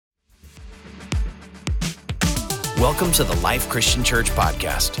Welcome to the Life Christian Church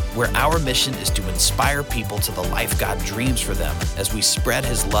podcast, where our mission is to inspire people to the life God dreams for them as we spread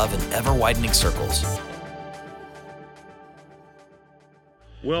His love in ever-widening circles.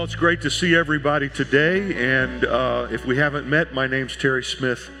 Well, it's great to see everybody today, and if we haven't met, my name's Terry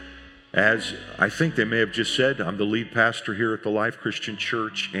Smith. As I think they may have just said, I'm the lead pastor here at the Life Christian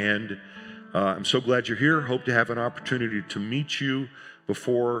Church, and I'm so glad you're here. Hope to have an opportunity to meet you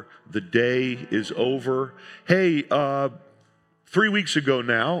before the day is over. Hey, 3 weeks ago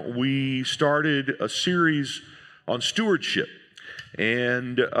now, we started a series on stewardship,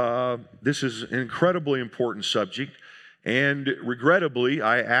 and this is an incredibly important subject, and regrettably,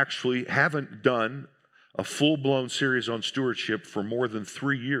 I actually haven't done a full-blown series on stewardship for more than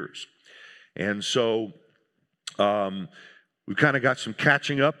 3 years. And so we've kind of got some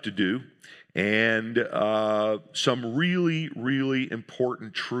catching up to do, and some really, really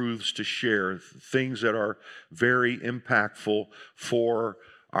important truths to share, things that are very impactful for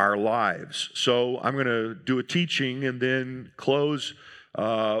our lives. So I'm going to do a teaching and then close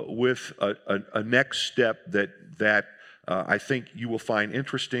with a next step that I think you will find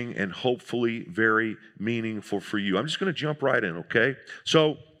interesting and hopefully very meaningful for you. I'm just going to jump right in, okay?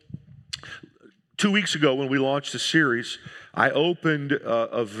 So 2 weeks ago when we launched the series, I opened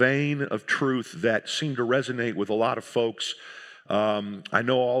a vein of truth that seemed to resonate with a lot of folks. I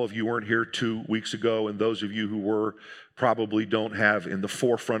know all of you weren't here 2 weeks ago, and those of you who were probably don't have in the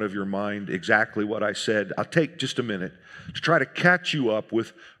forefront of your mind exactly what I said. I'll take just a minute to try to catch you up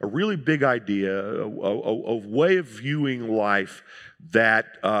with a really big idea, a way of viewing life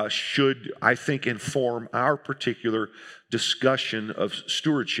that should, I think, inform our particular discussion of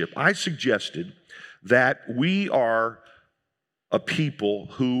stewardship. I suggested that we are a people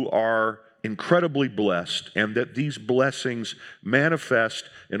who are incredibly blessed, and that these blessings manifest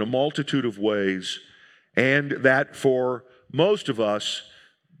in a multitude of ways, and that for most of us,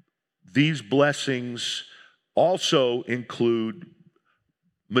 these blessings also include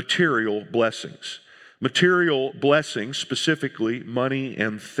material blessings. Material blessings, specifically money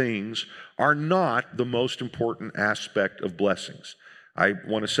and things, are not the most important aspect of blessings. I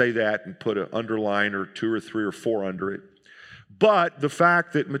want to say that and put an underline or 2 or 3 or 4 under it. But the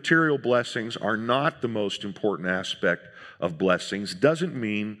fact that material blessings are not the most important aspect of blessings doesn't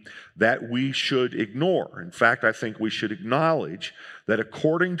mean that we should ignore. In fact, I think we should acknowledge that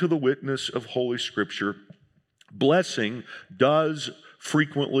according to the witness of Holy Scripture, blessing does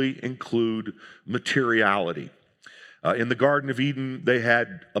frequently include materiality. In the Garden of Eden, they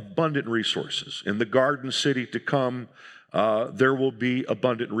had abundant resources. In the garden city to come, there will be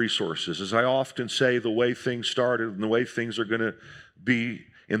abundant resources. As I often say, the way things started and the way things are going to be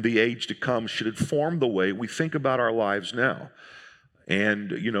in the age to come should inform the way we think about our lives now.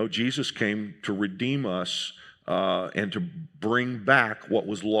 And, you know, Jesus came to redeem us and to bring back what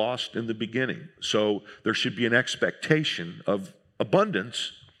was lost in the beginning. So there should be an expectation of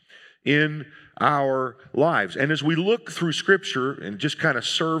abundance in our lives. And as we look through Scripture and just kind of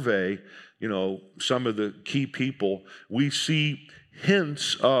survey, you know, some of the key people, we see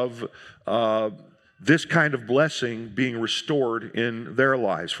hints of this kind of blessing being restored in their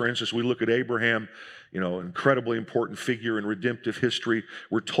lives. For instance, we look at Abraham, you know, an incredibly important figure in redemptive history.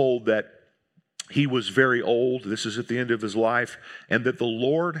 We're told that he was very old, this is at the end of his life, and that the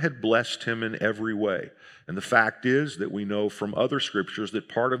Lord had blessed him in every way. And the fact is that we know from other scriptures that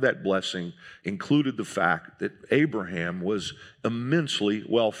part of that blessing included the fact that Abraham was immensely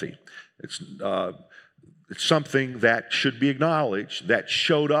wealthy. It's something that should be acknowledged, that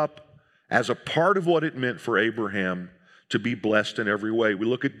showed up as a part of what it meant for Abraham to be blessed in every way. We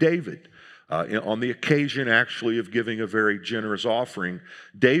look at David. On the occasion, actually, of giving a very generous offering,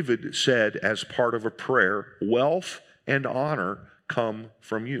 David said as part of a prayer, "Wealth and honor come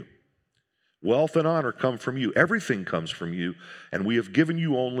from you." Wealth and honor come from you. Everything comes from you, and we have given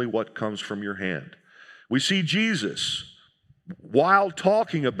you only what comes from your hand. We see Jesus, while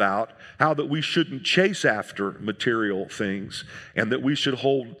talking about how that we shouldn't chase after material things and that we should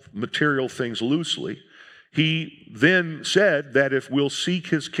hold material things loosely, he then said that if we'll seek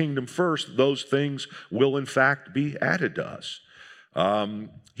His kingdom first, those things will in fact be added to us.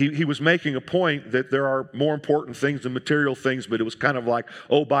 He was making a point that there are more important things than material things, but it was kind of like,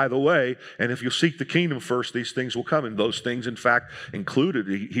 oh, by the way, and if you seek the kingdom first, these things will come. And those things, in fact, included,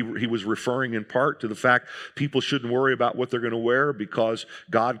 he was referring in part to the fact people shouldn't worry about what they're going to wear because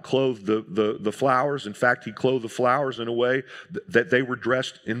God clothed the flowers. In fact, He clothed the flowers in a way that they were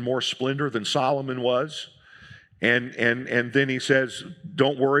dressed in more splendor than Solomon was. And then He says,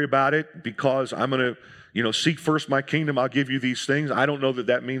 don't worry about it because I'm going to seek first my kingdom, I'll give you these things. I don't know that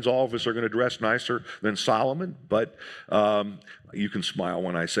that means all of us are going to dress nicer than Solomon, but you can smile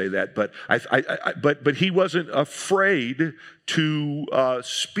when I say that. But but he wasn't afraid to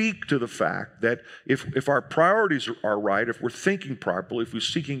speak to the fact that if our priorities are right, if we're thinking properly, if we're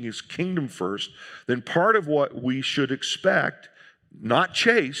seeking his kingdom first, then part of what we should expect, not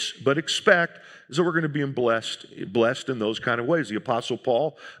chase, but expect, is that we're going to be blessed in those kind of ways. The Apostle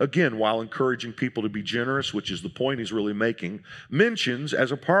Paul, again, while encouraging people to be generous, which is the point he's really making, mentions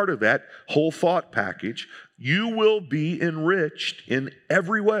as a part of that whole thought package, you will be enriched in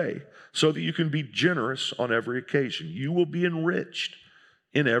every way so that you can be generous on every occasion. You will be enriched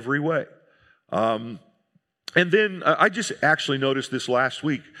in every way. And then I just actually noticed this last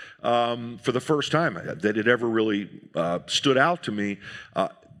week for the first time that it ever really stood out to me.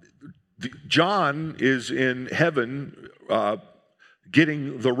 John is in heaven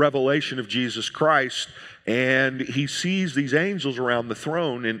getting the revelation of Jesus Christ, and he sees these angels around the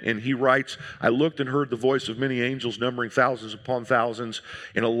throne, and he writes, I looked and heard the voice of many angels numbering thousands upon thousands.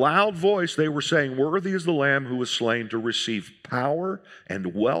 In a loud voice they were saying, worthy is the Lamb who was slain to receive power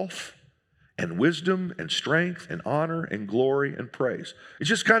and wealth and wisdom and strength and honor and glory and praise. It's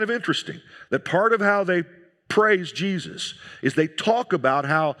just kind of interesting that part of how they praise Jesus is they talk about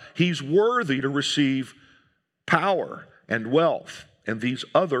how he's worthy to receive power and wealth and these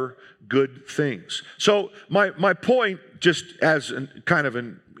other good things. So my point, just as kind of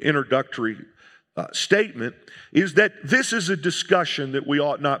an introductory statement, is that this is a discussion that we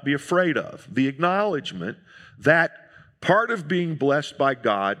ought not be afraid of. The acknowledgement that part of being blessed by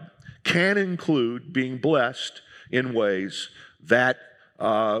God can include being blessed in ways that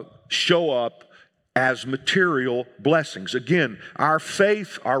show up as material blessings. Again, our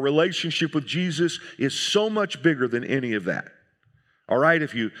faith, our relationship with Jesus is so much bigger than any of that. All right,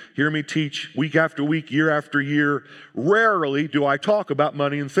 if you hear me teach week after week, year after year, rarely do I talk about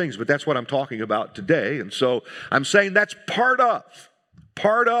money and things, but that's what I'm talking about today. And so I'm saying that's part of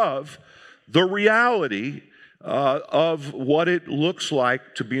the reality of what it looks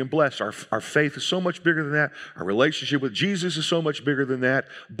like to be blessed. Our faith is so much bigger than that. Our relationship with Jesus is so much bigger than that.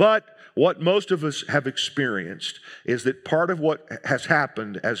 But what most of us have experienced is that part of what has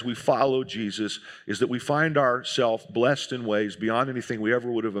happened as we follow Jesus is that we find ourselves blessed in ways beyond anything we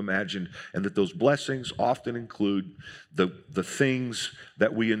ever would have imagined, and that those blessings often include the things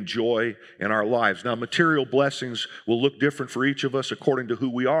that we enjoy in our lives. Now, material blessings will look different for each of us according to who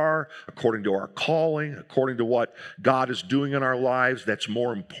we are, according to our calling, according to what God is doing in our lives that's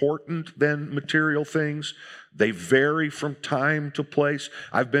more important than material things. They vary from time to place.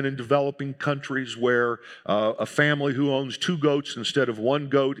 I've been in developing countries where a family who owns 2 goats instead of 1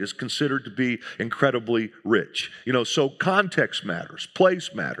 goat is considered to be incredibly rich. So context matters,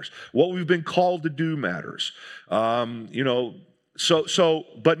 place matters, what we've been called to do matters. But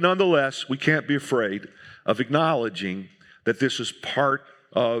nonetheless, we can't be afraid of acknowledging that this is part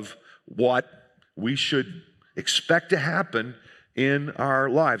of what we should expect to happen in our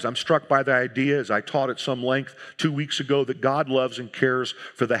lives. I'm struck by the idea, as I taught at some length 2 weeks ago, that God loves and cares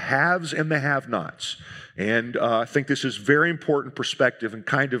for the haves and the have-nots. And I think this is very important perspective and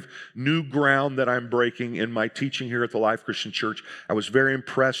kind of new ground that I'm breaking in my teaching here at the Life Christian Church. I was very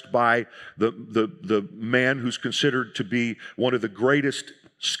impressed by the man who's considered to be one of the greatest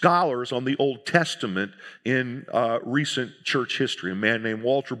scholars on the Old Testament in recent church history, a man named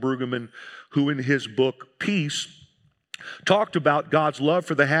Walter Brueggemann, who in his book, Peace, talked about God's love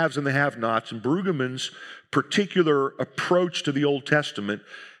for the haves and the have-nots, and Brueggemann's particular approach to the Old Testament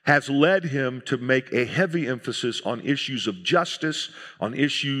has led him to make a heavy emphasis on issues of justice, on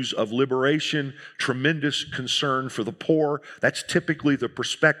issues of liberation, tremendous concern for the poor. That's typically the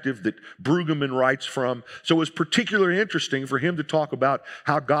perspective that Brueggemann writes from. So it was particularly interesting for him to talk about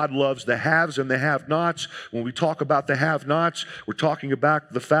how God loves the haves and the have-nots. When we talk about the have-nots, we're talking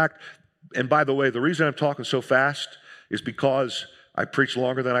about the fact, and by the way, the reason I'm talking so fast is because I preached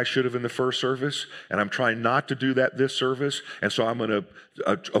longer than I should have in the first service, and I'm trying not to do that this service, and so I'm going to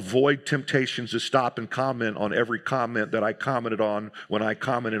avoid temptations to stop and comment on every comment that I commented on when I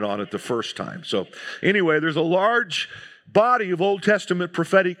commented on it the first time. So anyway, there's a large body of Old Testament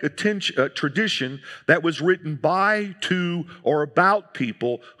prophetic tradition that was written by, to, or about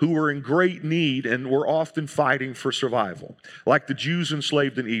people who were in great need and were often fighting for survival, like the Jews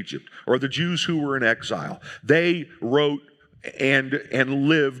enslaved in Egypt or the Jews who were in exile. They wrote and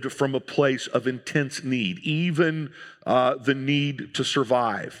lived from a place of intense need, even the need to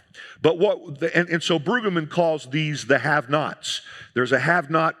survive. But so Brueggemann calls these the have-nots. There's a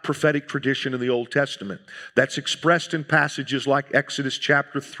have-not prophetic tradition in the Old Testament that's expressed in passages like Exodus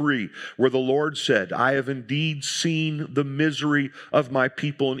chapter 3, where the Lord said, "I have indeed seen the misery of my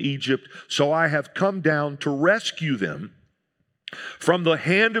people in Egypt, so I have come down to rescue them from the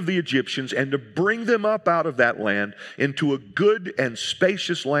hand of the Egyptians and to bring them up out of that land into a good and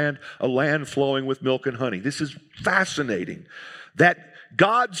spacious land, a land flowing with milk and honey." This is fascinating, that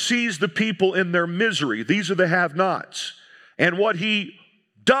God sees the people in their misery. These are the have-nots. And what he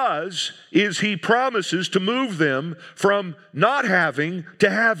does is he promises to move them from not having to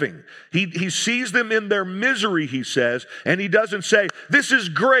having. He sees them in their misery, he says, and he doesn't say, "This is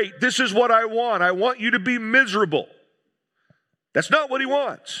great, this is what I want you to be miserable." That's not what he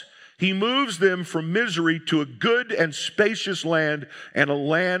wants. He moves them from misery to a good and spacious land and a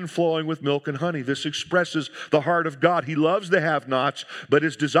land flowing with milk and honey. This expresses the heart of God. He loves the have-nots, but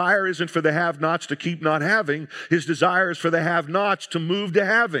his desire isn't for the have-nots to keep not having. His desire is for the have-nots to move to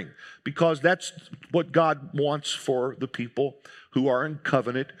having, because that's what God wants for the people who are in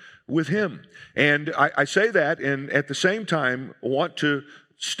covenant with him. And I say that, and at the same time want to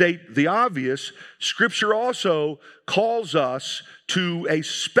state the obvious. Scripture also calls us to a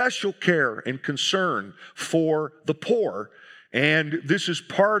special care and concern for the poor, and this is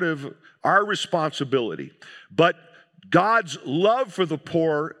part of our responsibility. But God's love for the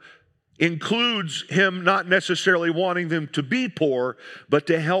poor includes him not necessarily wanting them to be poor, but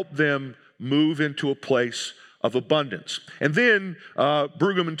to help them move into a place of abundance. And then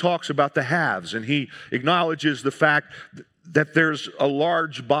Brueggemann talks about the haves, and he acknowledges the fact that there's a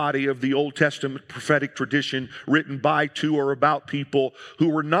large body of the Old Testament prophetic tradition written by, to, or about people who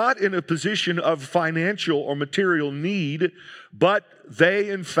were not in a position of financial or material need, but they,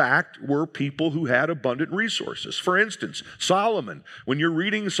 in fact, were people who had abundant resources. For instance, Solomon. When you're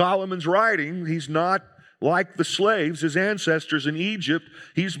reading Solomon's writing, he's not like the slaves, his ancestors in Egypt.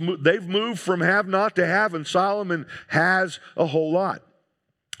 They've moved from have not to have, and Solomon has a whole lot.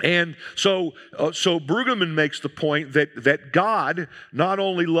 And so Brueggemann makes the point that God not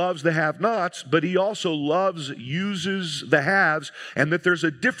only loves the have-nots, but he also uses the haves, and that there's a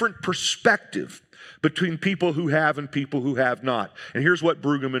different perspective between people who have and people who have not. And here's what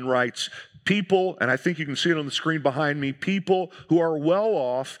Brueggemann writes. People, and I think you can see it on the screen behind me, people who are well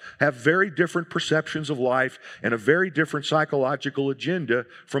off have very different perceptions of life and a very different psychological agenda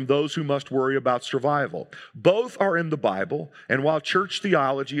from those who must worry about survival. Both are in the Bible, and while church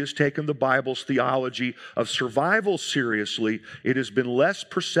theology has taken the Bible's theology of survival seriously, it has been less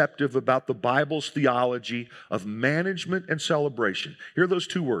perceptive about the Bible's theology of management and celebration. Here are those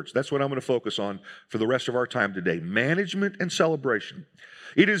two words. That's what I'm going to focus on for the rest of our time today. Management and celebration.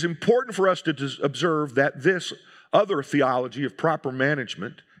 It is important for us to observe that this other theology of proper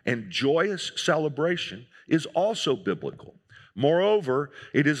management and joyous celebration is also biblical. Moreover,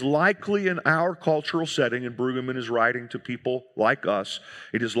 it is likely in our cultural setting, and Brueggemann is writing to people like us,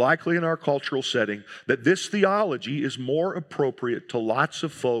 it is likely in our cultural setting that this theology is more appropriate to lots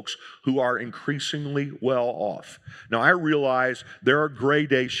of folks who are increasingly well off. Now, I realize there are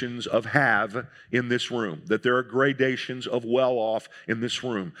gradations of have in this room, that there are gradations of well off in this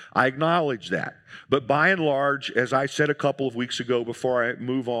room. I acknowledge that. But by and large, as I said a couple of weeks ago before I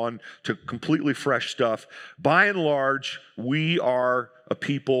move on to completely fresh stuff, by and large, we are a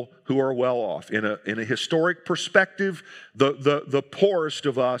people who are well off. In a historic perspective, the poorest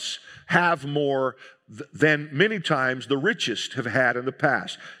of us have more than many times the richest have had in the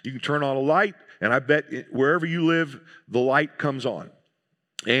past. You can turn on a light, and I bet wherever you live, the light comes on.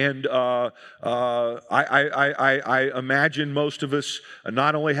 And I imagine most of us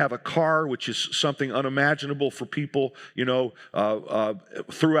not only have a car, which is something unimaginable for people,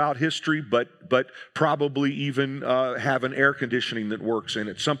 throughout history, but probably even have an air conditioning that works in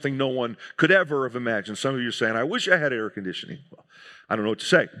it, something no one could ever have imagined. Some of you are saying, "I wish I had air conditioning." Well, I don't know what to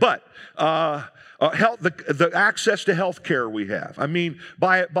say. But the access to health care we have. I mean,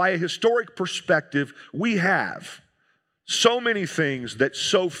 by a historic perspective, we have so many things that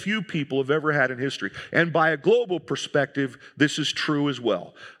so few people have ever had in history. And by a global perspective, this is true as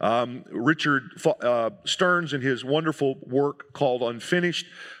well. Richard Stearns, in his wonderful work called Unfinished,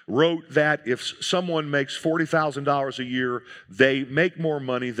 wrote that if someone makes $40,000 a year, they make more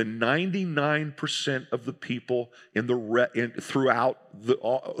money than 99% of the people throughout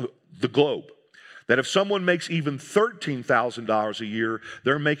the globe. that if someone makes even $13,000 a year,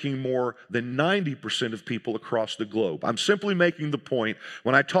 they're making more than 90% of people across the globe. I'm simply making the point,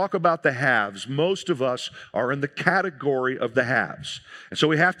 when I talk about the haves, most of us are in the category of the haves. And so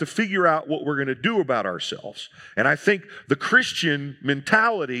we have to figure out what we're going to do about ourselves. And I think the Christian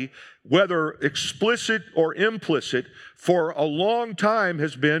mentality, whether explicit or implicit, for a long time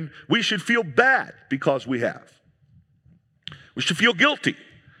has been, we should feel bad because we have. We should feel guilty.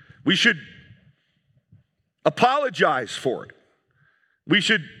 We should apologize for it. We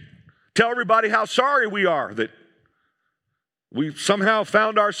should tell everybody how sorry we are that we somehow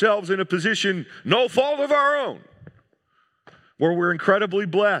found ourselves in a position, no fault of our own, where we're incredibly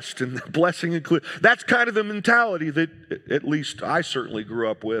blessed, and blessing includes. That's kind of the mentality that at least I certainly grew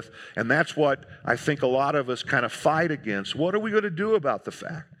up with, and that's what I think a lot of us kind of fight against. What are we going to do about the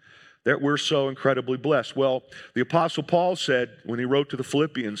fact that we're so incredibly blessed? Well, the Apostle Paul said when he wrote to the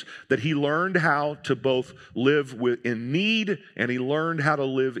Philippians that he learned how to both live in need and he learned how to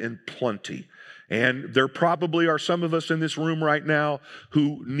live in plenty. And there probably are some of us in this room right now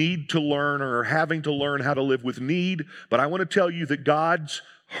who need to learn or are having to learn how to live with need. But I want to tell you that God's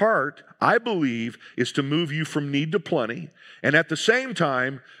heart, I believe, is to move you from need to plenty. And at the same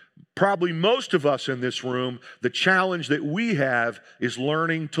time, probably most of us in this room, the challenge that we have is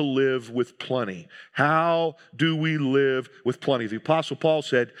learning to live with plenty. How do we live with plenty? The Apostle Paul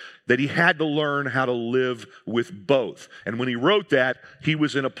said that he had to learn how to live with both. And when he wrote that, he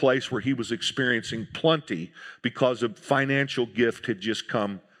was in a place where he was experiencing plenty because a financial gift had just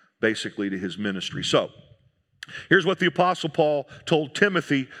come basically to his ministry. So, here's what the Apostle Paul told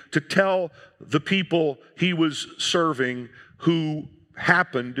Timothy to tell the people he was serving who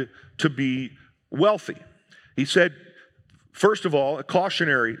happened to be wealthy. He said, first of all, a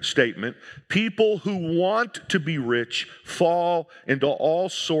cautionary statement: people who want to be rich fall into all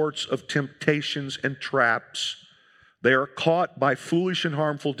sorts of temptations and traps. They are caught by foolish and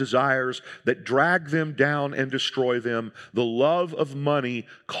harmful desires that drag them down and destroy them. The love of money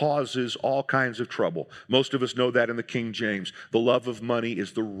causes all kinds of trouble. Most of us know that in the King James. The love of money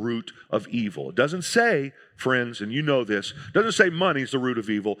is the root of evil. It doesn't say, friends, and you know this, it doesn't say money is the root of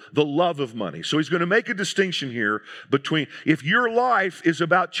evil, the love of money. So he's going to make a distinction here between, if your life is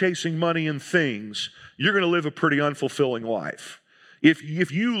about chasing money and things, you're going to live a pretty unfulfilling life.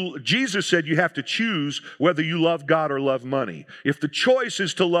 Jesus said you have to choose whether you love God or love money. If the choice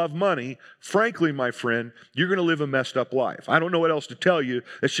is to love money, frankly, my friend, you're going to live a messed up life. I don't know what else to tell you.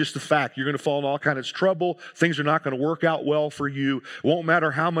 It's just the fact. You're going to fall in all kinds of trouble. Things are not going to work out well for you. It won't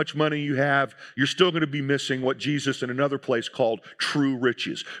matter how much money you have. You're still going to be missing what Jesus in another place called true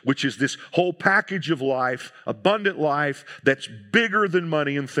riches, which is this whole package of life, abundant life, that's bigger than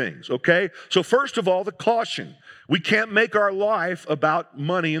money and things, okay? So first of all, the caution. We can't make our life about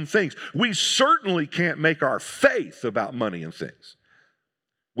money and things. We certainly can't make our faith about money and things,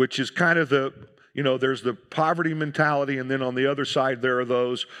 which is kind of there's the poverty mentality, and then on the other side, there are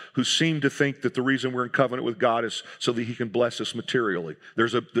those who seem to think that the reason we're in covenant with God is so that he can bless us materially.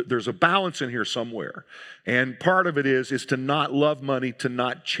 There's a balance in here somewhere. And part of it is to not love money, to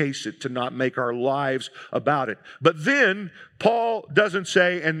not chase it, to not make our lives about it. But then Paul doesn't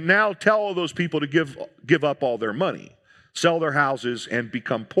say, and now tell all those people to give up all their money, sell their houses, and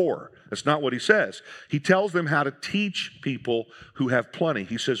become poor. That's not what he says. He tells them how to teach people who have plenty.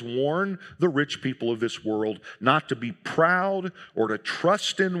 He says, warn the rich people of this world not to be proud or to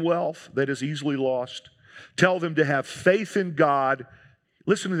trust in wealth that is easily lost. Tell them to have faith in God.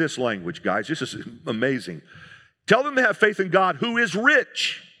 Listen to this language, guys. This is amazing. Tell them to have faith in God, who is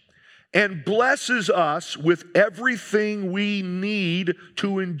rich and blesses us with everything we need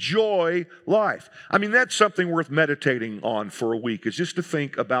to enjoy life. I mean, that's something worth meditating on for a week, is just to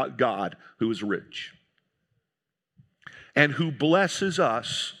think about God, who is rich and who blesses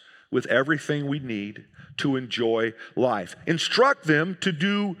us with everything we need to enjoy life. Instruct them to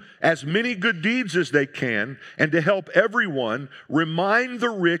do as many good deeds as they can and to help everyone. Remind the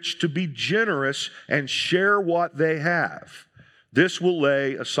rich to be generous and share what they have. This will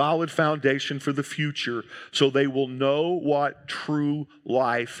lay a solid foundation for the future so they will know what true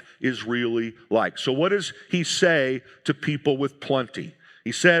life is really like. So what does he say to people with plenty?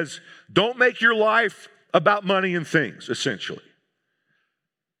 He says, don't make your life about money and things, essentially.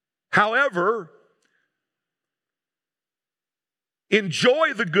 However,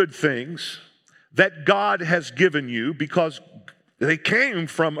 enjoy the good things that God has given you because they came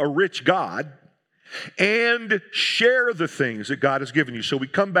from a rich God, and share the things that God has given you. So we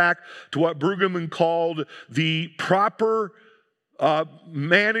come back to what Brueggemann called the proper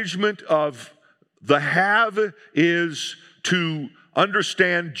management of the have is to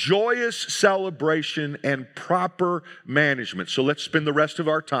understand joyous celebration and proper management. So let's spend the rest of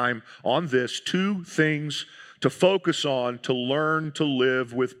our time on this. 2 things to focus on to learn to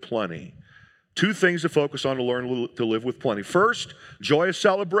live with plenty. 2 things to focus on to learn to live with plenty. First, joyous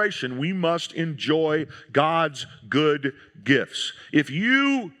celebration. We must enjoy God's good gifts. If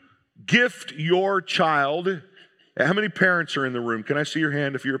you gift your child, how many parents are in the room? Can I see your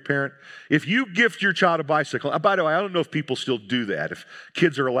hand if you're a parent? If you gift your child a bicycle, by the way, I don't know if people still do that, if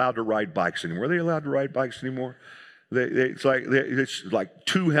kids are allowed to ride bikes anymore. Are they allowed to ride bikes anymore? It's like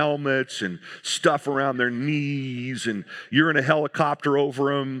 2 helmets and stuff around their knees, and you're in a helicopter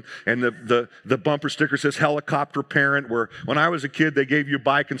over them, and the bumper sticker says helicopter parent, where when I was a kid, they gave you a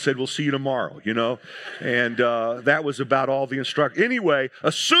bike and said, we'll see you tomorrow, you know? And that was about all the instruction. Anyway,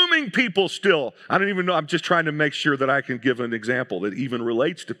 assuming people still, I don't even know, I'm just trying to make sure that I can give an example that even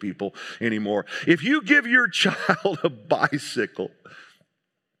relates to people anymore. If you give your child a bicycle,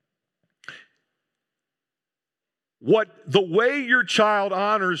 the way your child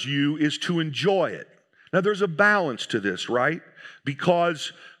honors you is to enjoy it. Now, there's a balance to this, right?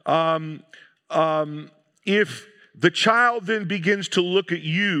 Because if the child then begins to look at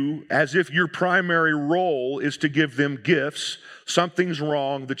you as if your primary role is to give them gifts, something's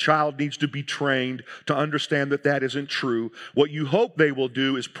wrong. The child needs to be trained to understand that that isn't true. What you hope they will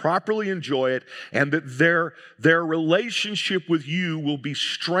do is properly enjoy it, and that their relationship with you will be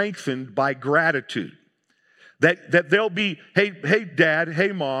strengthened by gratitude. That they'll be, hey, Dad,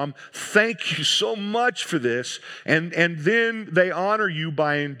 hey, Mom, thank you so much for this. And then they honor you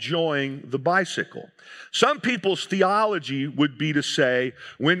by enjoying the bicycle. Some people's theology would be to say,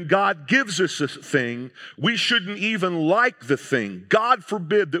 when God gives us a thing, we shouldn't even like the thing. God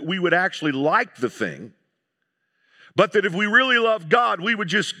forbid that we would actually like the thing, but that if we really love God, we would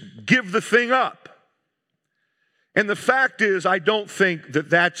just give the thing up. And the fact is, I don't think that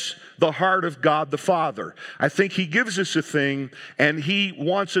that's the heart of God the Father. I think He gives us a thing, and He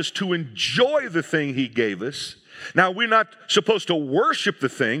wants us to enjoy the thing He gave us. Now, we're not supposed to worship the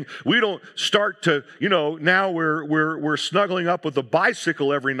thing. We don't start to, now we're snuggling up with a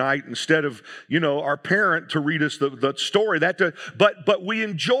bicycle every night instead of, our parent to read us the story. But we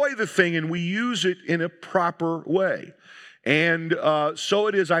enjoy the thing, and we use it in a proper way. And so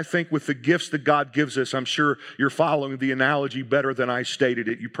it is, I think, with the gifts that God gives us. I'm sure you're following the analogy better than I stated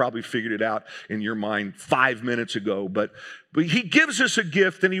it. You probably figured it out in your mind 5 minutes ago. But He gives us a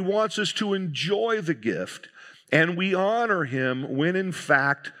gift, and He wants us to enjoy the gift. And we honor Him when, in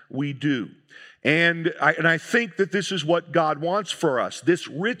fact, we do. And I think that this is what God wants for us. This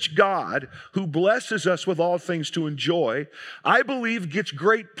rich God who blesses us with all things to enjoy, I believe gets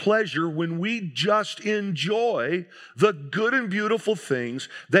great pleasure when we just enjoy the good and beautiful things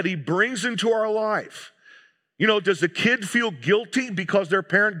that He brings into our life. Does the kid feel guilty because their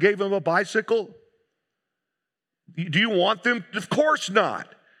parent gave them a bicycle? Do you want them? Of course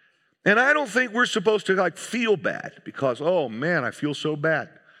not. And I don't think we're supposed to feel bad because, oh man, I feel so bad.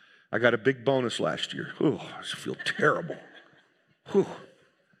 I got a big bonus last year. Oh, I just feel terrible. Whew.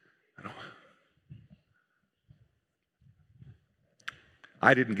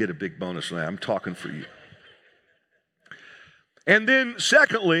 I didn't get a big bonus last year. I'm talking for you. And then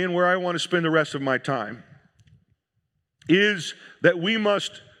secondly, and where I want to spend the rest of my time, is that we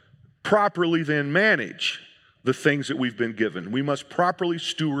must properly then manage the things that we've been given. We must properly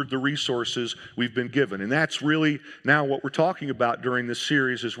steward the resources we've been given. And that's really now what we're talking about during this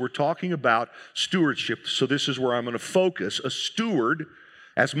series, is we're talking about stewardship. So this is where I'm going to focus. A steward,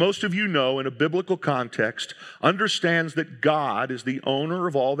 as most of you know, in a biblical context, understands that God is the owner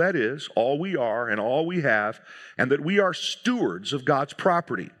of all that is, all we are and all we have, and that we are stewards of God's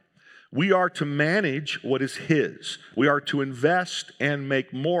property. We are to manage what is His. We are to invest and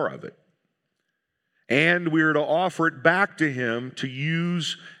make more of it. And we are to offer it back to Him to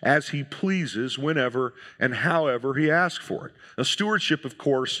use as He pleases, whenever and however He asks for it. Now, stewardship, of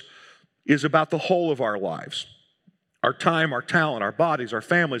course, is about the whole of our lives. Our time, our talent, our bodies, our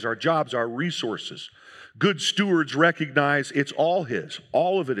families, our jobs, our resources. Good stewards recognize it's all His.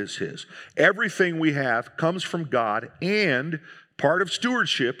 All of it is His. Everything we have comes from God, and part of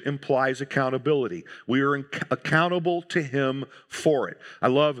stewardship implies accountability. We are accountable to Him for it. I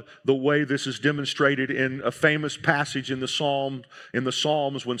love the way this is demonstrated in a famous passage in the Psalms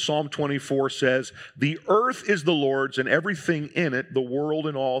when Psalm 24 says, "The earth is the Lord's and everything in it, the world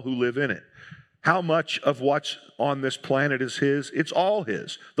and all who live in it." How much of what's on this planet is His? It's all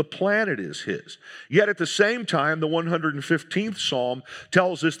His. The planet is His. Yet at the same time, the 115th Psalm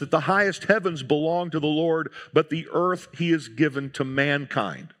tells us that the highest heavens belong to the Lord, but the earth He has given to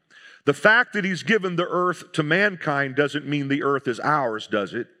mankind. The fact that he's given the earth to mankind doesn't mean the earth is ours,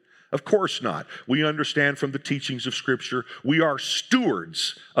 does it? Of course not. We understand from the teachings of Scripture, we are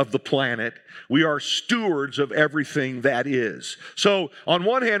stewards of the planet. We are stewards of everything that is. So on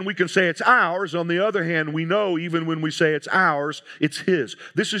one hand, we can say it's ours. On the other hand, we know even when we say it's ours, it's his.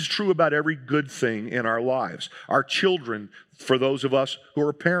 This is true about every good thing in our lives. Our children, for those of us who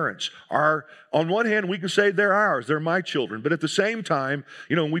are parents, are, on one hand, we can say they're ours, they're my children. But at the same time,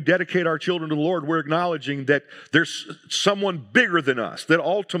 when we dedicate our children to the Lord, we're acknowledging that there's someone bigger than us, that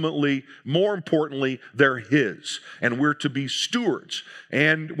ultimately, more importantly, they're his. And we're to be stewards.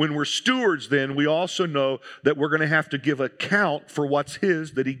 And when we're stewards, then we also know that we're going to have to give account for what's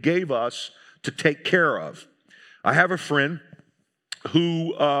his that he gave us to take care of. I have a friend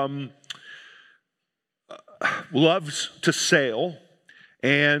who loves to sail,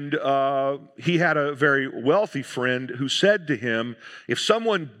 and he had a very wealthy friend who said to him, if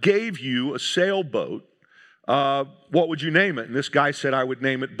someone gave you a sailboat, what would you name it? And this guy said, I would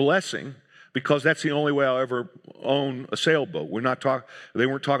name it Blessing, because that's the only way I'll ever own a sailboat. They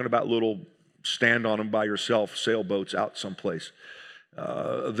weren't talking about little stand on them by yourself sailboats out someplace.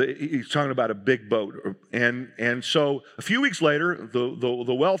 He's talking about a big boat. And so a few weeks later,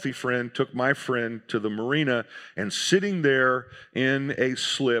 the wealthy friend took my friend to the marina, and sitting there in a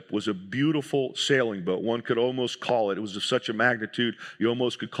slip was a beautiful sailing boat. One could almost call it was of such a magnitude, you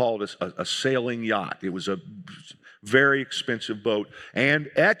almost could call it a sailing yacht. It was a very expensive boat. And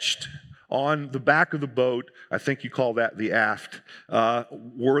etched on the back of the boat, I think you call that the aft,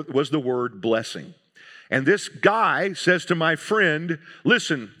 was the word blessing. And this guy says to my friend,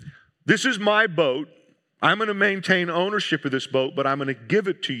 listen, this is my boat. I'm going to maintain ownership of this boat, but I'm going to give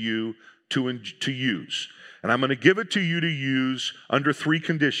it to you to use. And I'm going to give it to you to use under 3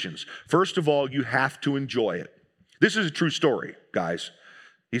 conditions. First of all, you have to enjoy it. This is a true story, guys.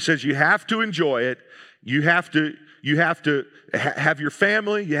 He says you have to enjoy it. You have to have your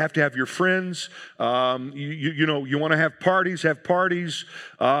family. You have to have your friends. You want to have parties. Have parties.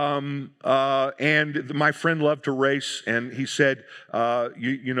 And my friend loved to race, and he said,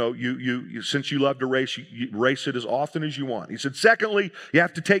 since you love to race, you race it as often as you want. He said, secondly, you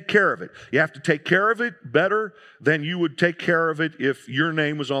have to take care of it. You have to take care of it better than you would take care of it if your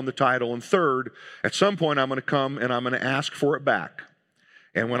name was on the title. And third, at some point, I'm going to come and I'm going to ask for it back.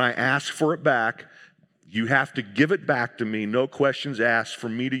 And when I ask for it back, you have to give it back to me, no questions asked, for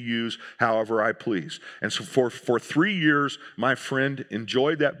me to use however I please. And so for 3 years, my friend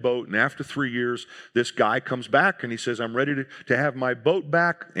enjoyed that boat. And after 3 years, this guy comes back and he says, I'm ready to have my boat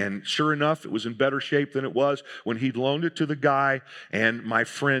back. And sure enough, it was in better shape than it was when he'd loaned it to the guy. And my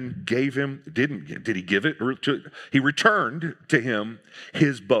friend did he give it? He returned to him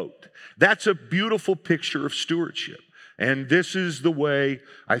his boat. That's a beautiful picture of stewardship. And this is the way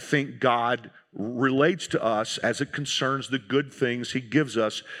I think God relates to us as it concerns the good things he gives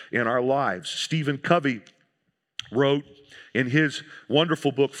us in our lives. Stephen Covey wrote in his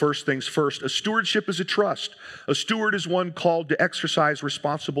wonderful book, First Things First, a stewardship is a trust. A steward is one called to exercise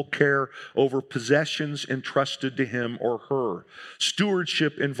responsible care over possessions entrusted to him or her.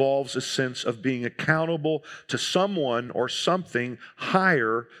 Stewardship involves a sense of being accountable to someone or something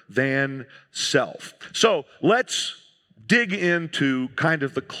higher than self. So let's dig into kind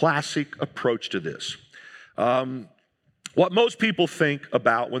of the classic approach to this. What most people think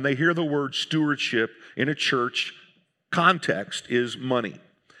about when they hear the word stewardship in a church context is money.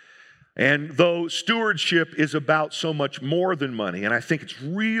 And though stewardship is about so much more than money, and I think it's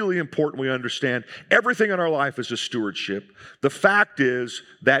really important we understand everything in our life is a stewardship, the fact is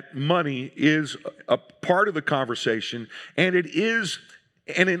that money is a part of the conversation, and it is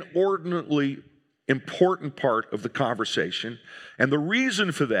an inordinately important part of the conversation. And the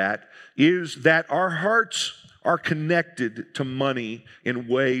reason for that is that our hearts are connected to money in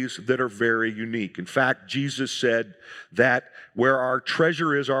ways that are very unique. In fact, Jesus said that where our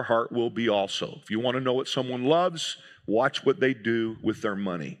treasure is, our heart will be also. If you want to know what someone loves, watch what they do with their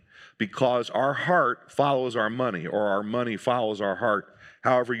money, because our heart follows our money, or our money follows our heart.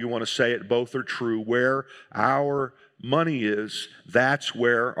 However you want to say it, both are true. Where our money is, that's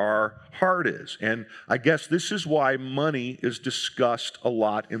where our heart is. And I guess this is why money is discussed a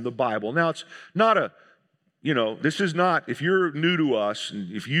lot in the Bible. Now, it's not this is not, if you're new to us,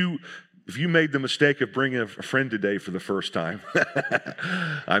 and if you made the mistake of bringing a friend today for the first time,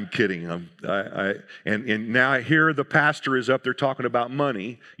 I'm kidding. And now I hear the pastor is up there talking about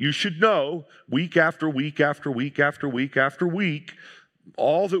money. You should know, week after week after week after week after week,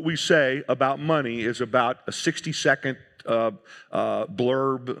 all that we say about money is about a 60-second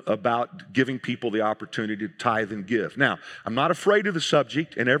blurb about giving people the opportunity to tithe and give. Now, I'm not afraid of the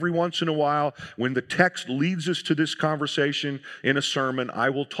subject, and every once in a while, when the text leads us to this conversation in a sermon, I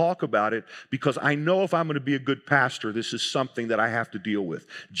will talk about it because I know if I'm going to be a good pastor, this is something that I have to deal with.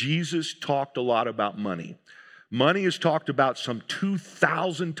 Jesus talked a lot about money. Money is talked about some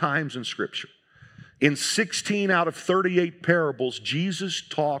 2,000 times in Scripture. In 16 out of 38 parables, Jesus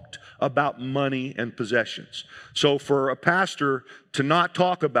talked about money and possessions. So for a pastor to not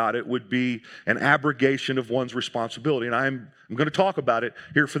talk about it would be an abrogation of one's responsibility. And I'm going to talk about it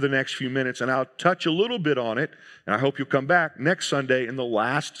here for the next few minutes, and I'll touch a little bit on it, and I hope you'll come back next Sunday in the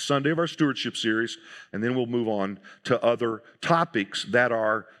last Sunday of our stewardship series, and then we'll move on to other topics that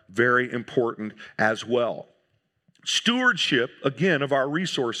are very important as well. Stewardship, again, of our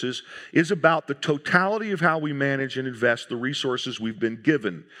resources is about the totality of how we manage and invest the resources we've been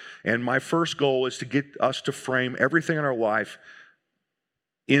given. And my first goal is to get us to frame everything in our life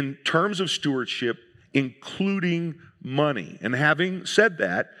in terms of stewardship, including money. And having said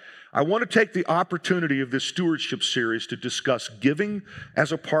that, I want to take the opportunity of this stewardship series to discuss giving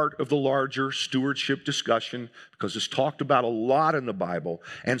as a part of the larger stewardship discussion, because it's talked about a lot in the Bible.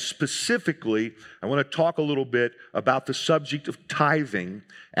 And specifically, I want to talk a little bit about the subject of tithing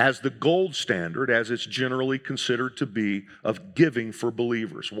as the gold standard, as it's generally considered to be, of giving for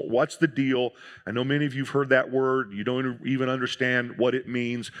believers. What's the deal? I know many of you have heard that word. You don't even understand what it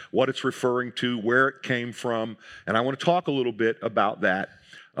means, what it's referring to, where it came from. And I want to talk a little bit about that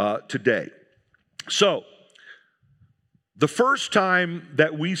today. So, the first time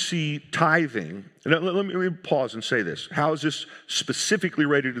that we see tithing, and let me pause and say this. How is this specifically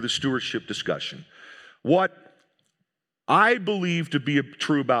related to the stewardship discussion? What I believe to be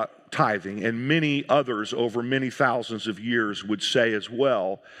true about tithing, and many others over many thousands of years would say as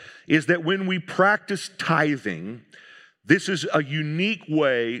well, is that when we practice tithing, this is a unique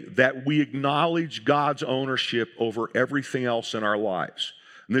way that we acknowledge God's ownership over everything else in our lives.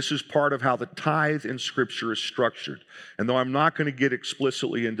 And this is part of how the tithe in Scripture is structured. And though I'm not going to get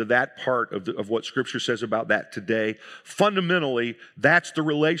explicitly into that part of what Scripture says about that today, fundamentally, that's the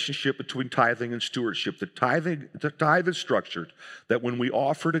relationship between tithing and stewardship. The tithe is structured that when we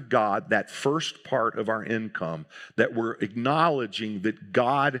offer to God that first part of our income, that we're acknowledging that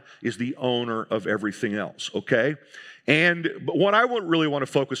God is the owner of everything else, okay? But what I really want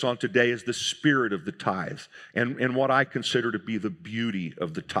to focus on today is the spirit of the tithe and what I consider to be the beauty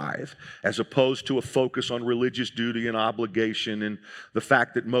of the tithe, as opposed to a focus on religious duty and obligation and the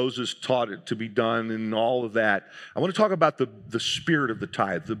fact that Moses taught it to be done and all of that. I want to talk about the spirit of the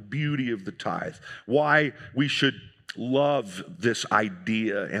tithe, the beauty of the tithe, why we should love this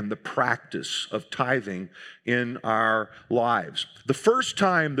idea and the practice of tithing in our lives. The first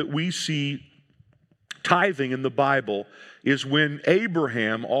time that we see tithing in the Bible is when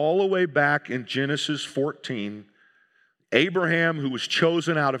Abraham, all the way back in Genesis 14, Abraham, who was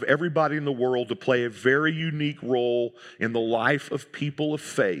chosen out of everybody in the world to play a very unique role in the life of people of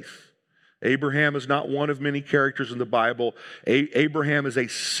faith. Abraham is not one of many characters in the Bible. Abraham is a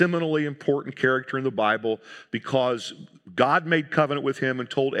seminally important character in the Bible because God made covenant with him and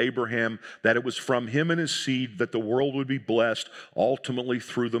told Abraham that it was from him and his seed that the world would be blessed, ultimately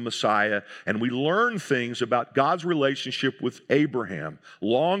through the Messiah. And we learn things about God's relationship with Abraham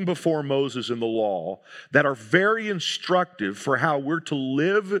long before Moses and the law that are very instructive for how we're to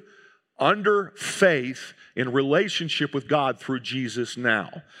live under faith in relationship with God through Jesus now.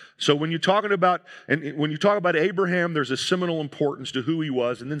 So when you're talking about, and when you talk about Abraham, there's a seminal importance to who he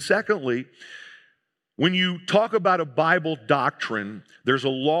was. And then secondly, when you talk about a Bible doctrine, there's a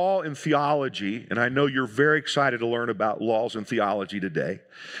law in theology, and I know you're very excited to learn about laws in theology today.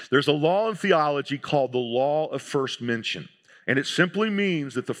 There's a law in theology called the law of first mention. And it simply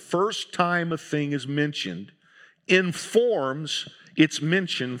means that the first time a thing is mentioned informs its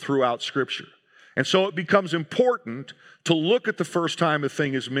mention throughout Scripture. And so it becomes important to look at the first time a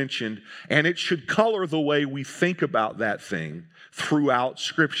thing is mentioned, and it should color the way we think about that thing throughout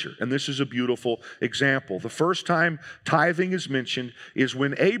Scripture. And this is a beautiful example. The first time tithing is mentioned is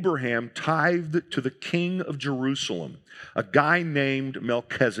when Abraham tithed to the king of Jerusalem, a guy named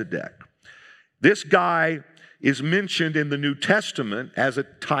Melchizedek. This guy is mentioned in the New Testament as a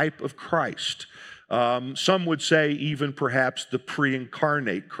type of Christ. Some would say even perhaps the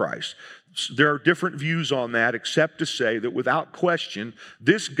pre-incarnate Christ. There are different views on that, except to say that without question,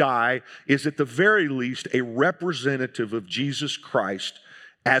 this guy is at the very least a representative of Jesus Christ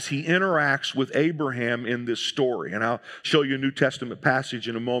as he interacts with Abraham in this story. And I'll show you a New Testament passage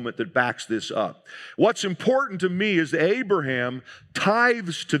in a moment that backs this up. What's important to me is that Abraham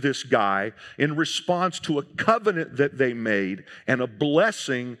tithes to this guy in response to a covenant that they made and a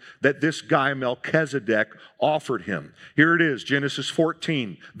blessing that this guy Melchizedek offered him. Here it is, Genesis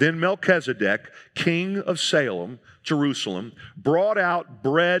 14. Then Melchizedek, king of Salem, Jerusalem, brought out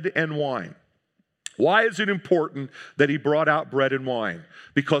bread and wine. Why is it important that he brought out bread and wine?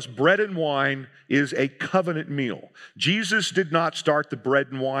 Because bread and wine is a covenant meal. Jesus did not start the bread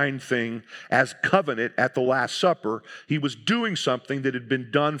and wine thing as covenant at the Last Supper. He was doing something that had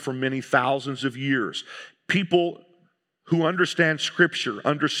been done for many thousands of years. People who understand Scripture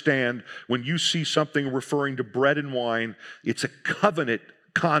understand when you see something referring to bread and wine, it's a covenant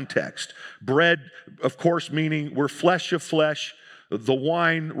context. Bread, of course, meaning we're flesh of flesh. The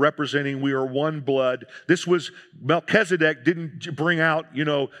wine representing we are one blood. This was, Melchizedek didn't bring out,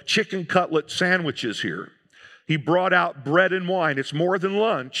 chicken cutlet sandwiches here. He brought out bread and wine. It's more than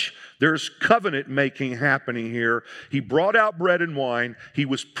lunch. There's covenant making happening here. He brought out bread and wine. He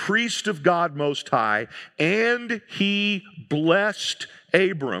was priest of God Most High, and he blessed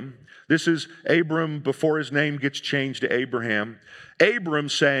Abram. This is Abram before his name gets changed to Abraham. Abram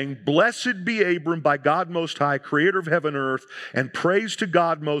saying, "Blessed be Abram by God Most High, creator of heaven and earth, and praise to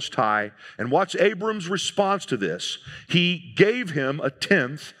God Most High." And what's Abram's response to this? He gave him a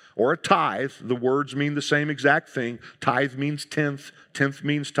tenth or a tithe. The words mean the same exact thing. Tithe means tenth. Tenth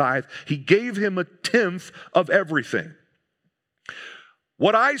means tithe. He gave him a tenth of everything.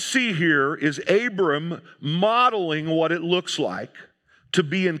 What I see here is Abram modeling what it looks like to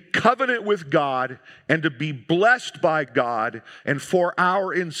be in covenant with God and to be blessed by God, and for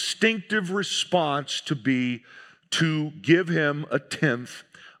our instinctive response to be to give him a tenth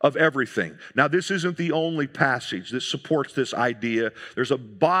of everything. Now, this isn't the only passage that supports this idea. There's a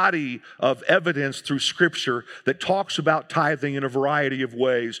body of evidence through Scripture that talks about tithing in a variety of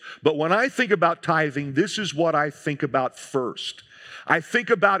ways. But when I think about tithing, this is what I think about first. I think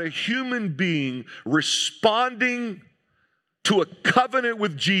about a human being responding to a covenant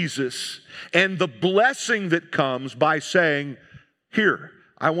with Jesus and the blessing that comes by saying, "Here,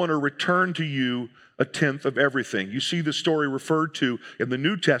 I want to return to you a tenth of everything." You see the story referred to in the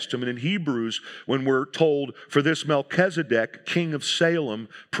New Testament in Hebrews when we're told, "For this Melchizedek, king of Salem,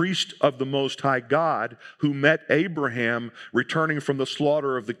 priest of the Most High God, who met Abraham returning from the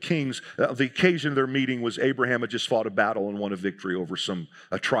slaughter of the kings." The occasion of their meeting was Abraham had just fought a battle and won a victory over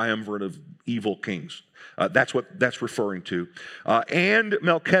a triumvirate of evil kings. That's what that's referring to. And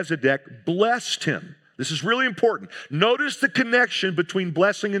Melchizedek blessed him. This is really important. Notice the connection between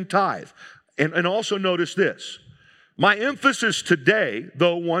blessing and tithe. And also notice this. My emphasis today,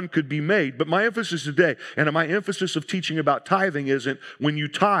 though one could be made, but my emphasis today, and my emphasis of teaching about tithing isn't when you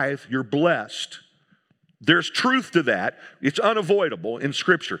tithe, you're blessed. There's truth to that. It's unavoidable in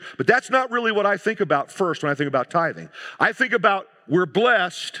Scripture. But that's not really what I think about first when I think about tithing. I think about we're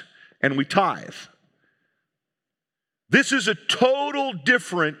blessed and we tithe. This is a total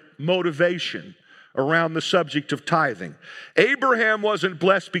different motivation around the subject of tithing. Abraham wasn't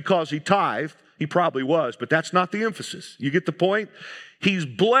blessed because he tithed. He probably was, but that's not the emphasis. You get the point? He's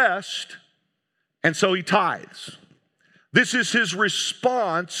blessed, and so he tithes. This is his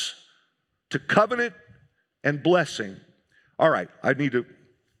response to covenant and blessing. All right, I need to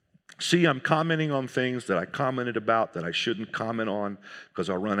see, I'm commenting on things that I commented about that I shouldn't comment on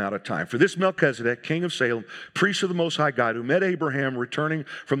because I'll run out of time. "For this Melchizedek, king of Salem, priest of the Most High God, who met Abraham returning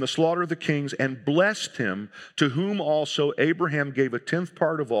from the slaughter of the kings and blessed him, to whom also Abraham gave a tenth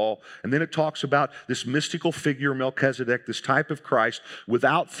part of all." And then it talks about this mystical figure, Melchizedek, this type of Christ,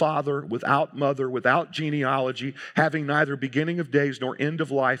 without father, without mother, without genealogy, having neither beginning of days nor end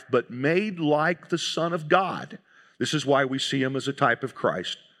of life, but made like the Son of God. This is why we see him as a type of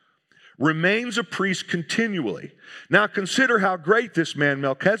Christ. Remains a priest continually. Now consider how great this man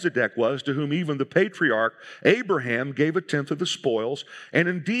Melchizedek was, to whom even the patriarch Abraham gave a tenth of the spoils, and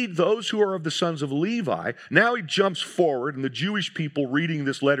indeed those who are of the sons of Levi. Now he jumps forward, and the Jewish people reading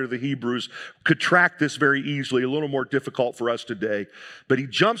this letter to the Hebrews could track this very easily, a little more difficult for us today. But he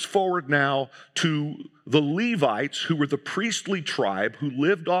jumps forward now to the Levites, who were the priestly tribe, who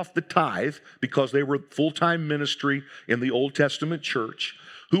lived off the tithe because they were full-time ministry in the Old Testament church,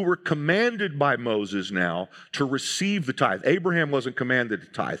 who were commanded by Moses now to receive the tithe. Abraham wasn't commanded to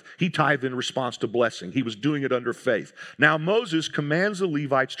tithe. He tithed in response to blessing. He was doing it under faith. Now Moses commands the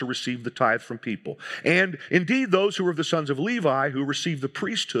Levites to receive the tithe from people. And indeed, those who are the sons of Levi, who receive the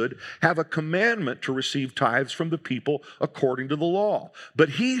priesthood, have a commandment to receive tithes from the people according to the law.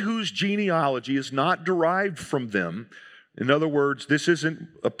 But he whose genealogy is not derived from them In other words, this isn't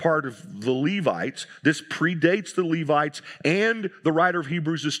a part of the Levites. This predates the Levites, and the writer of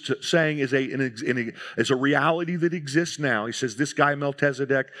Hebrews is saying is a reality that exists now. He says this guy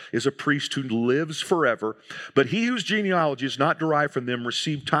Melchizedek is a priest who lives forever, but he whose genealogy is not derived from them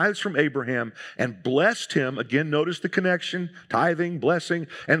received tithes from Abraham and blessed him. Again, notice the connection, tithing, blessing,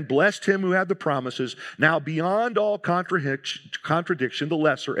 and blessed him who had the promises. Now beyond all contradiction, the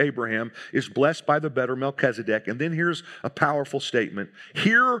lesser Abraham is blessed by the better Melchizedek. And then here's a powerful statement.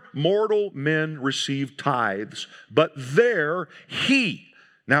 Here mortal men receive tithes, but there he.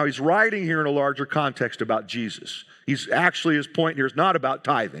 Now he's writing here in a larger context about Jesus. His point here is not about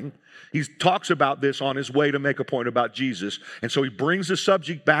tithing. He talks about this on his way to make a point about Jesus. And so he brings the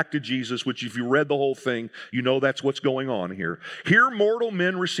subject back to Jesus, which if you read the whole thing, you know that's what's going on here. Here mortal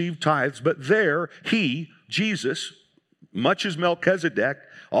men receive tithes, but there he, Jesus, much as Melchizedek,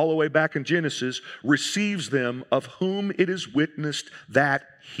 all the way back in Genesis, receives them, of whom it is witnessed that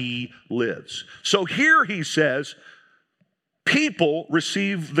he lives. So here he says, people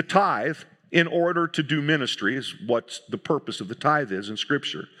receive the tithe in order to do ministry, is what the purpose of the tithe is in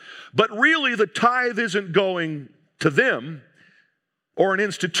Scripture. But really, the tithe isn't going to them or an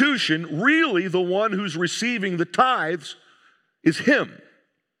institution. Really, the one who's receiving the tithes is him.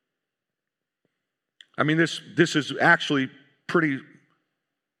 I mean, this is actually pretty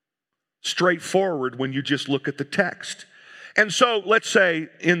straightforward when you just look at the text. And so let's say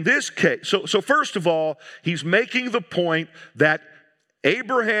in this case, so first of all, he's making the point that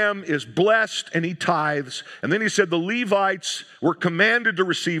Abraham is blessed and he tithes. And then he said the Levites were commanded to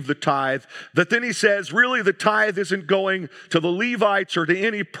receive the tithe. But then he says, really, the tithe isn't going to the Levites or to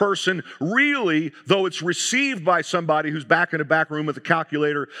any person. Really, though it's received by somebody who's back in a back room with a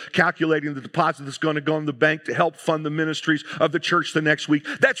calculator, calculating the deposit that's going to go in the bank to help fund the ministries of the church the next week.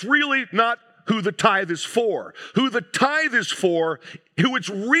 That's really not who the tithe is for. Who the tithe is for, who it's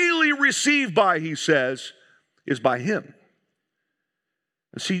really received by, he says, is by him.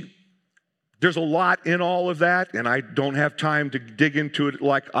 See, there's a lot in all of that, and I don't have time to dig into it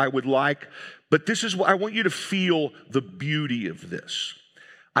like I would like, but this is what I want you to feel the beauty of this.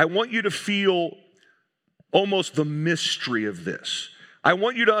 I want you to feel almost the mystery of this. I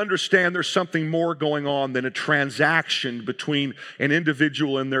want you to understand there's something more going on than a transaction between an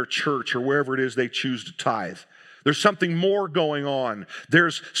individual and their church or wherever it is they choose to tithe. There's something more going on.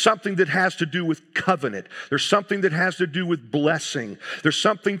 There's something that has to do with covenant. There's something that has to do with blessing. There's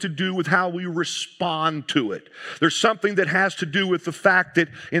something to do with how we respond to it. There's something that has to do with the fact that,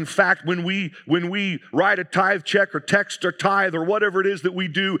 in fact, when we write a tithe check or text or tithe or whatever it is that we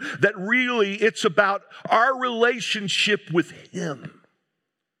do, that really it's about our relationship with him.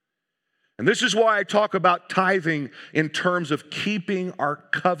 And this is why I talk about tithing in terms of keeping our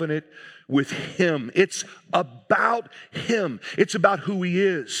covenant with him. It's about him. It's about who he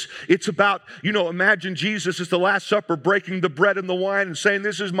is. It's about, imagine Jesus at the Last Supper breaking the bread and the wine and saying,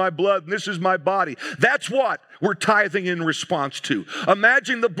 this is my blood and this is my body. That's what we're tithing in response to.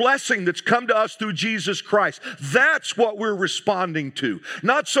 Imagine the blessing that's come to us through Jesus Christ. That's what we're responding to.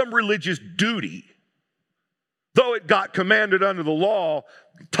 Not some religious duty. Though it got commanded under the law,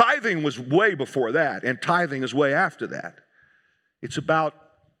 tithing was way before that, and tithing is way after that. It's about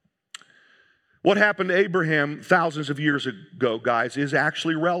what happened to Abraham thousands of years ago, guys, is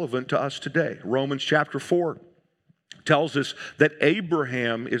actually relevant to us today. Romans chapter 4 tells us that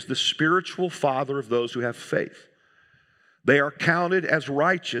Abraham is the spiritual father of those who have faith. They are counted as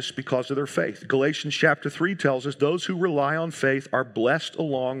righteous because of their faith. Galatians chapter 3 tells us those who rely on faith are blessed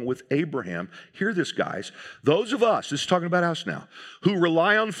along with Abraham. Hear this, guys. Those of us, this is talking about us now, who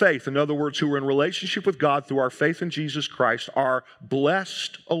rely on faith, in other words, who are in relationship with God through our faith in Jesus Christ, are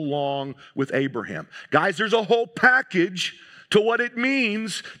blessed along with Abraham. Guys, there's a whole package to what it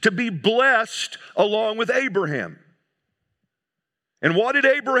means to be blessed along with Abraham. And what did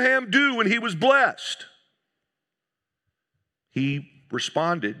Abraham do when he was blessed? He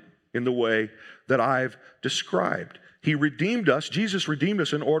responded in the way that I've described. He redeemed us, Jesus redeemed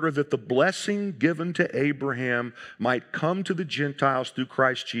us in order that the blessing given to Abraham might come to the Gentiles through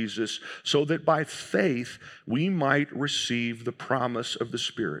Christ Jesus, so that by faith we might receive the promise of the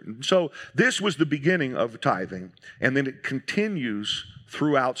Spirit. And so this was the beginning of tithing, and then it continues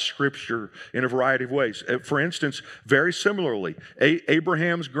throughout Scripture in a variety of ways. For instance, very similarly,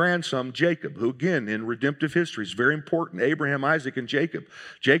 Abraham's grandson, Jacob, who again, in redemptive history is very important, Abraham, Isaac, and Jacob.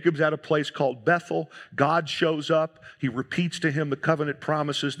 Jacob's at a place called Bethel. God shows up. He repeats to him the covenant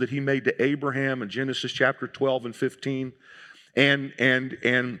promises that he made to Abraham in Genesis chapter 12 and 15. And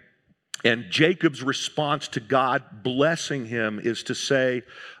And Jacob's response to God blessing him is to say,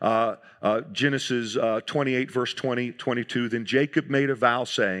 Genesis 28, verse 20, 22, then Jacob made a vow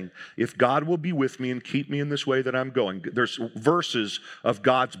saying, if God will be with me and keep me in this way that I'm going. There's verses of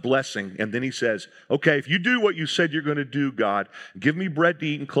God's blessing. And then he says, okay, if you do what you said you're going to do, God, give me bread to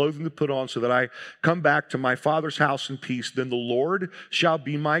eat and clothing to put on so that I come back to my father's house in peace. Then the Lord shall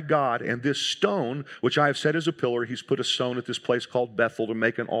be my God. And this stone, which I have set as a pillar, he's put a stone at this place called Bethel to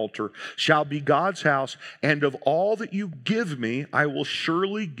make an altar, shall be God's house. And of all that you give me, I will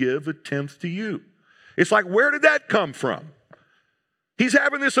surely give a tenth to you. It's like, where did that come from? He's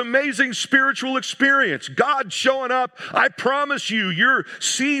having this amazing spiritual experience. God showing up. I promise you, your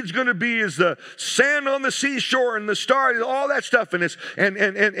seed's going to be as the sand on the seashore and the stars, all that stuff. And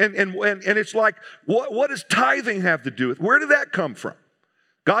it's like, what does tithing have to do with? Where did that come from?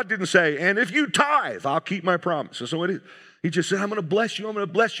 God didn't say, and if you tithe, I'll keep my promise. And so he just said, I'm going to bless you, I'm going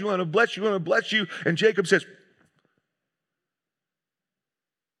to bless you, I'm going to bless you, I'm going to bless you. And Jacob says,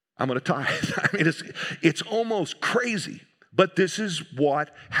 I'm going to tithe. I mean, it's almost crazy. But this is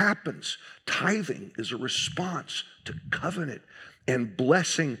what happens. Tithing is a response to covenant and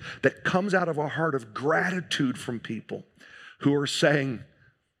blessing that comes out of a heart of gratitude from people who are saying,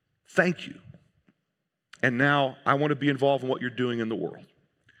 thank you. And now I want to be involved in what you're doing in the world.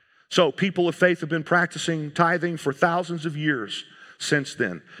 So people of faith have been practicing tithing for thousands of years since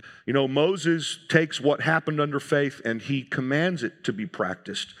then. You know, Moses takes what happened under faith and he commands it to be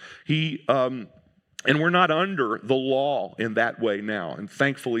practiced. And we're not under the law in that way now. And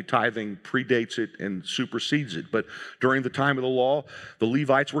thankfully, tithing predates it and supersedes it. But during the time of the law, the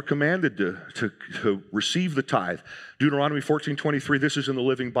Levites were commanded to receive the tithe. Deuteronomy 14:23, this is in the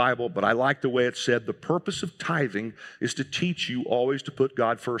Living Bible, but I like the way it said, the purpose of tithing is to teach you always to put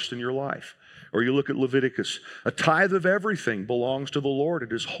God first in your life. Or you look at Leviticus, a tithe of everything belongs to the Lord.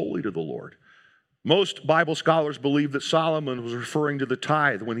 It is holy to the Lord. Most Bible scholars believe that Solomon was referring to the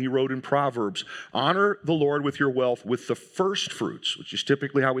tithe when he wrote in Proverbs, honor the Lord with your wealth with the first fruits, which is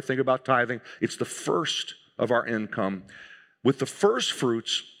typically how we think about tithing. It's the first of our income. With the first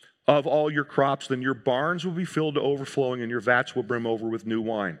fruits of all your crops, then your barns will be filled to overflowing and your vats will brim over with new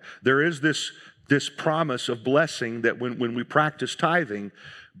wine. There is this promise of blessing that when we practice tithing,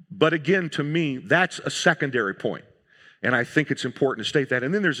 but again, to me, that's a secondary point. And I think it's important to state that.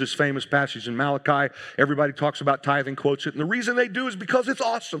 And then there's this famous passage in Malachi. Everybody talks about tithing, quotes it. And the reason they do is because it's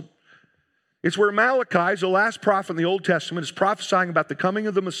awesome. It's where Malachi, the last prophet in the Old Testament, is prophesying about the coming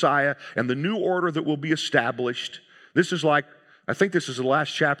of the Messiah and the new order that will be established. This is like, I think this is the last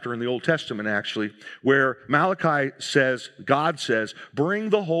chapter in the Old Testament, actually, where Malachi says, God says,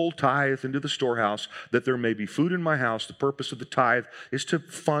 bring the whole tithe into the storehouse that there may be food in my house. The purpose of the tithe is to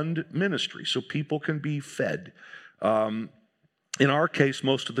fund ministry so people can be fed. In our case,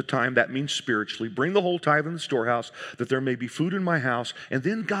 most of the time, that means spiritually. Bring the whole tithe in the storehouse that there may be food in my house. And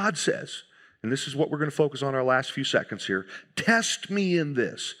then God says, and this is what we're going to focus on our last few seconds here, test me in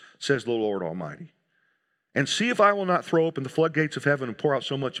this, says the Lord Almighty, and see if I will not throw open the floodgates of heaven and pour out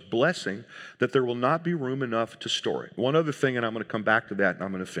so much blessing that there will not be room enough to store it. One other thing, and I'm going to come back to that and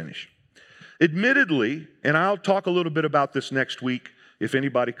I'm going to finish. Admittedly, and I'll talk a little bit about this next week, if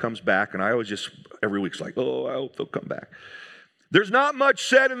anybody comes back, and I always just, every week's like, oh, I hope they'll come back. There's not much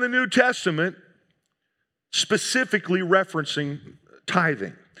said in the New Testament specifically referencing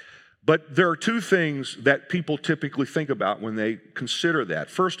tithing. But there are two things that people typically think about when they consider that.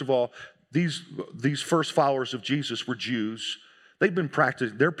 First of all, these first followers of Jesus were Jews. Their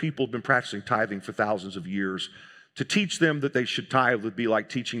people have been practicing tithing for thousands of years. To teach them that they should tithe would be like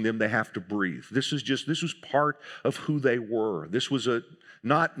teaching them they have to breathe. This was part of who they were. This was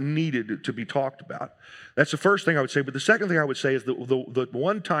not needed to be talked about. That's the first thing I would say. But the second thing I would say is that the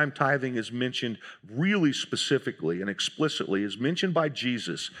one time tithing is mentioned really specifically and explicitly is mentioned by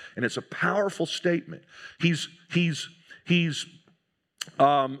Jesus, and it's a powerful statement. He's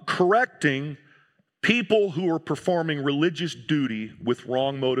correcting people who are performing religious duty with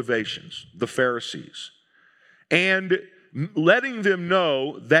wrong motivations, the Pharisees, and letting them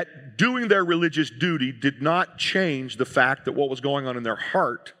know that doing their religious duty did not change the fact that what was going on in their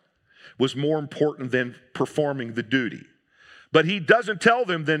heart was more important than performing the duty. But he doesn't tell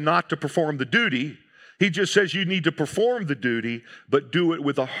them then not to perform the duty. He just says you need to perform the duty, but do it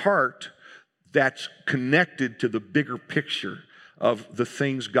with a heart that's connected to the bigger picture of the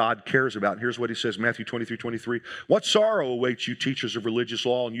things God cares about. And here's what he says, Matthew 23:23. What sorrow awaits you, teachers of religious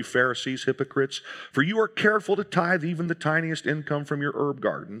law, and you Pharisees, hypocrites, for you are careful to tithe even the tiniest income from your herb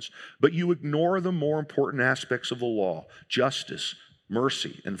gardens, but you ignore the more important aspects of the law, justice,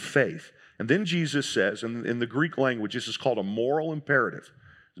 mercy, and faith. And then Jesus says, and in the Greek language, this is called a moral imperative.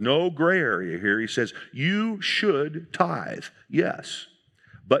 No gray area here. He says, you should tithe, yes,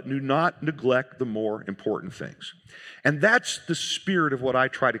 but do not neglect the more important things. And that's the spirit of what I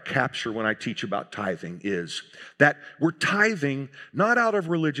try to capture when I teach about tithing, is that we're tithing not out of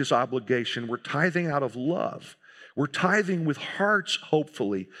religious obligation, we're tithing out of love. We're tithing with hearts,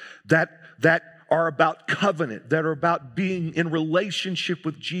 hopefully, that are about covenant, that are about being in relationship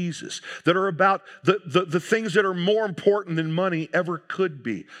with Jesus, that are about the things that are more important than money ever could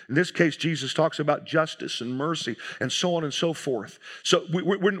be. In this case, Jesus talks about justice and mercy and so on and so forth. So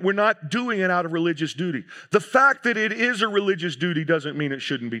we're not doing it out of religious duty. The fact that it is a religious duty doesn't mean it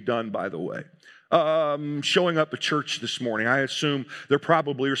shouldn't be done, by the way. Showing up at church this morning, I assume there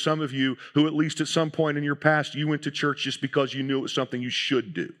probably are some of you who, at least at some point in your past, you went to church just because you knew it was something you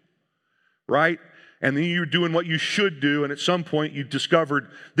should do. Right? And then you're doing what you should do, and at some point you discovered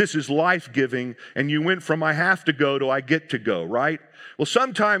this is life-giving, and you went from I have to go to I get to go, right? Well,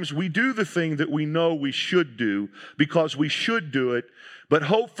 sometimes we do the thing that we know we should do because we should do it, but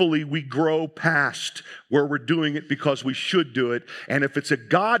hopefully we grow past where we're doing it because we should do it, and if it's a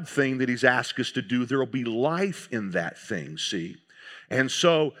God thing that He's asked us to do, there will be life in that thing, see? And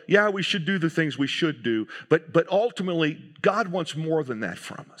so, yeah, we should do the things we should do, but ultimately, God wants more than that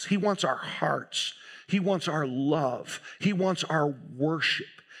from us. He wants our hearts. He wants our love. He wants our worship.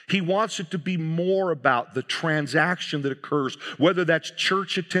 He wants it to be more about the transaction that occurs, whether that's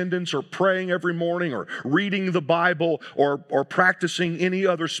church attendance or praying every morning or reading the Bible or practicing any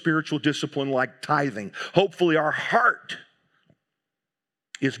other spiritual discipline like tithing. Hopefully, our heart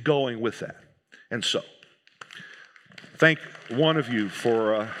is going with that. And so, thank one of you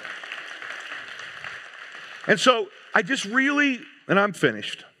for... And so I just really, and I'm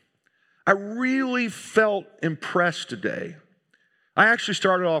finished, I really felt impressed today. I actually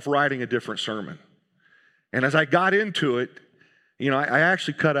started off writing a different sermon. And as I got into it, I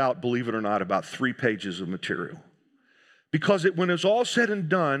actually cut out, believe it or not, about 3 pages of material. Because when it's all said and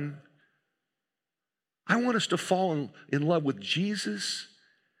done, I want us to fall in love with Jesus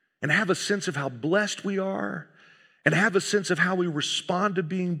and have a sense of how blessed we are, and have a sense of how we respond to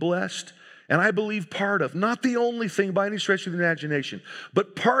being blessed. And I believe part of, not the only thing by any stretch of the imagination,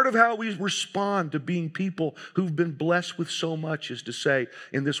 but part of how we respond to being people who've been blessed with so much is to say,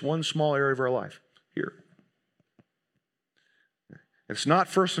 in this one small area of our life, here. It's not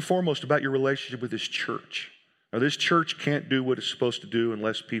first and foremost about your relationship with this church. Now, this church can't do what it's supposed to do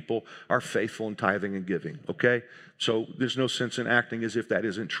unless people are faithful in tithing and giving, okay? So there's no sense in acting as if that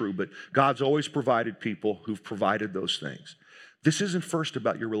isn't true, but God's always provided people who've provided those things. This isn't first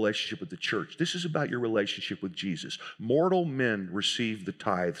about your relationship with the church. This is about your relationship with Jesus. Mortal men receive the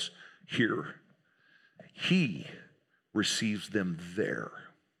tithes here. He receives them there.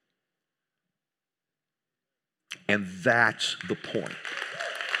 And that's the point.